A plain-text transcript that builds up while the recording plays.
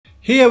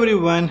Hey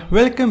everyone,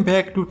 welcome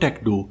back to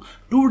TechDo.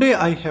 Today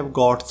I have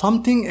got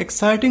something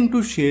exciting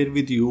to share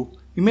with you.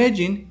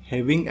 Imagine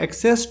having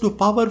access to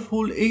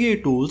powerful AI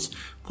tools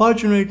for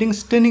generating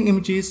stunning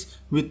images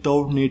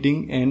without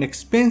needing an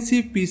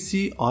expensive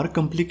PC or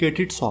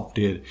complicated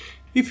software.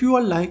 If you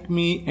are like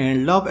me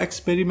and love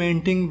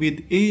experimenting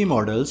with AI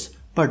models,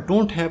 but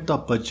don't have the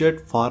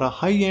budget for a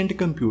high-end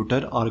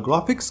computer or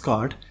graphics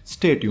card,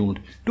 stay tuned.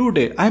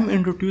 Today I am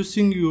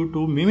introducing you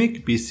to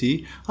Mimic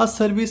PC, a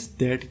service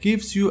that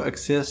gives you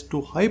access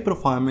to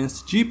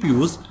high-performance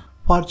GPUs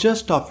for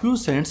just a few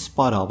cents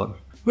per hour.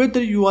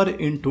 Whether you are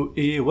into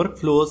AI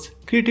workflows,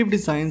 creative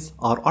designs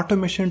or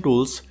automation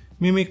tools,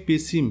 Mimic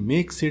PC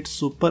makes it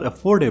super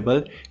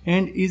affordable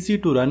and easy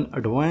to run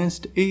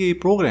advanced AI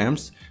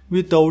programs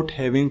without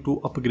having to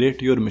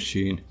upgrade your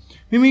machine.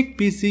 Mimic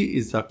PC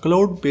is a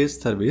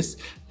cloud-based service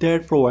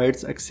that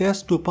provides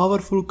access to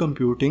powerful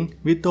computing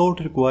without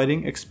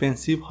requiring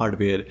expensive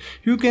hardware.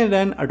 You can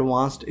run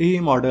advanced AI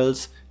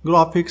models,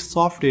 graphics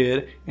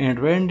software and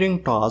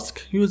rendering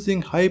tasks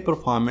using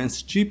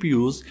high-performance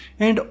GPUs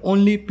and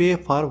only pay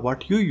for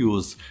what you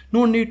use.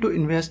 No need to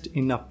invest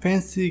in a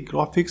fancy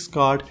graphics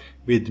card.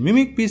 With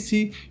Mimic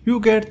PC, you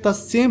get the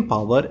same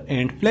power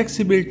and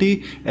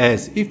flexibility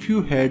as if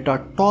you had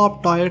a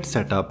top-tier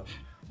setup,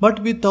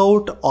 but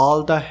without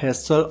all the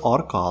hassle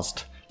or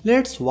cost.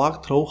 Let's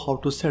walk through how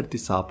to set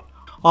this up.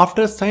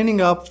 After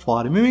signing up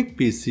for Mimic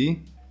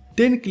PC,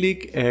 then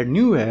click Add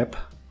New App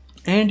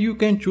and you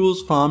can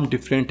choose from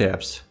different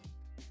apps.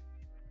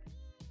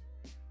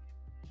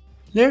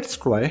 Let's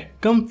try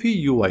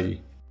Comfy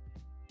UI.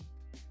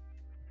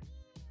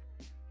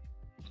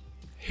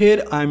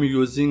 Here I am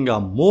using a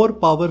more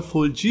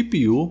powerful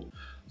GPU,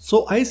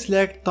 so I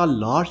select the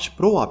Large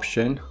Pro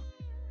option.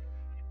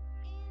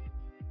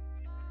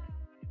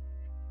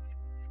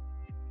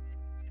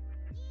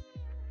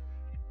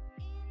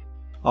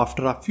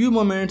 After a few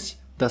moments,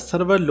 the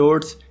server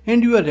loads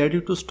and you are ready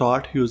to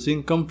start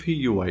using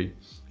Comfy UI.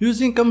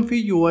 Using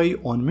Comfy UI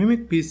on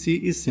Mimic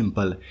PC is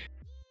simple.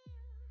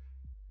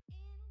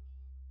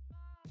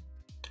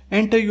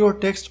 Enter your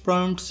text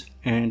prompts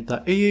and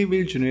the AI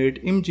will generate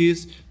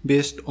images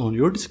based on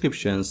your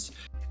descriptions.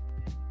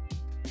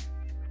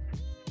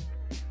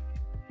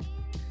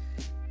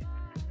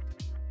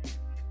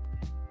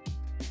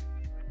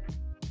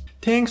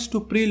 Thanks to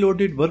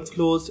preloaded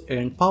workflows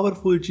and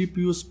powerful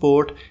GPU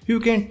support, you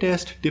can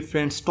test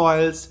different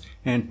styles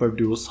and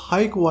produce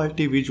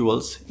high-quality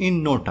visuals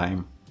in no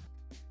time.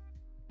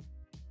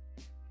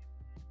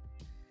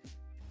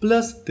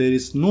 Plus, there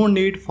is no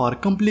need for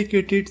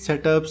complicated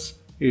setups.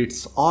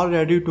 It's all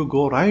ready to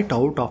go right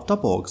out of the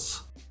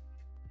box.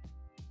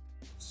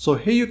 So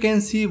here you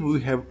can see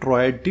we have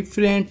tried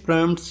different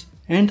prompts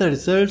and the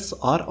results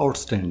are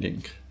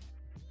outstanding.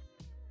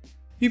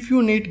 If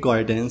you need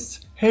guidance,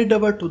 head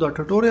over to the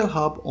tutorial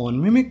hub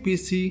on Mimic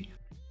PC,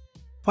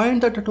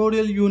 find the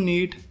tutorial you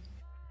need,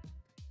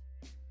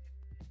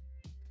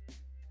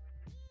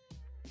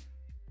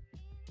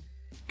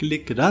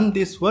 click Run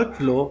this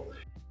workflow,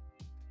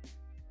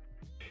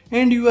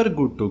 and you are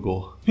good to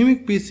go.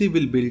 Mimic PC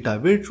will build a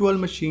virtual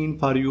machine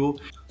for you,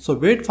 so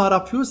wait for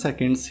a few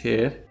seconds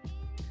here.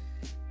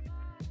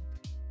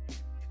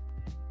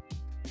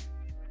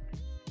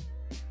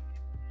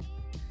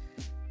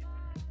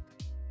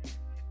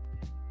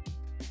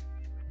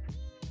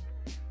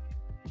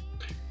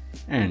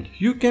 And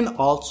you can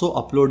also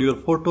upload your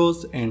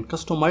photos and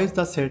customize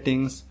the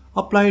settings,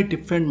 apply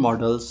different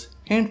models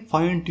and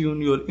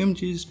fine-tune your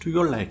images to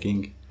your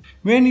liking.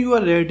 When you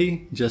are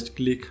ready, just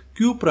click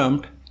Q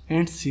prompt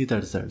and see the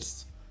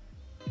results.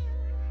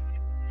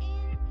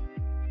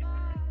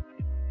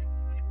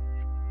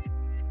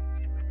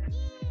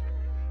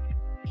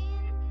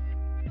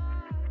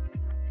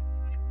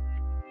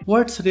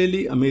 What's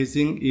really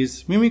amazing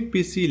is Mimic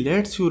PC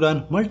lets you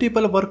run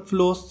multiple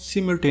workflows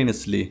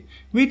simultaneously,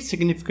 which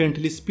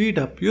significantly speed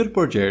up your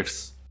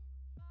projects.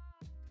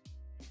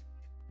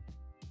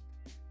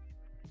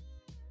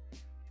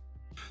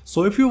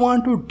 So if you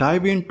want to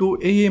dive into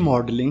AI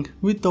modeling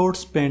without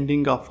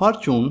spending a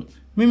fortune,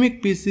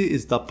 Mimic PC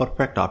is the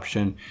perfect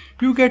option.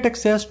 You get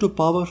access to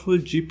powerful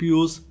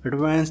GPUs,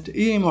 advanced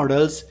AI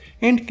models,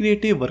 and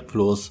creative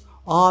workflows,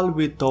 all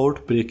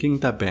without breaking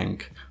the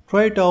bank.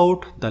 Try it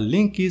out, the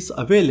link is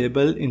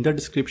available in the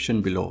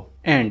description below.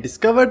 And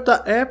discover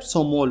the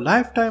Appsumo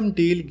Lifetime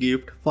Deal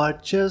Gift for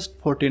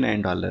just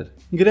 $49.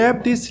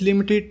 Grab this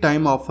limited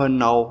time offer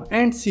now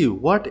and see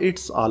what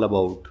it's all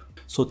about.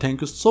 So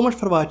thank you so much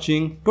for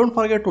watching. Don't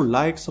forget to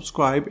like,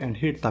 subscribe and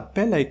hit the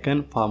bell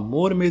icon for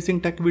more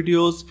amazing tech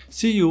videos.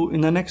 See you in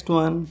the next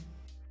one.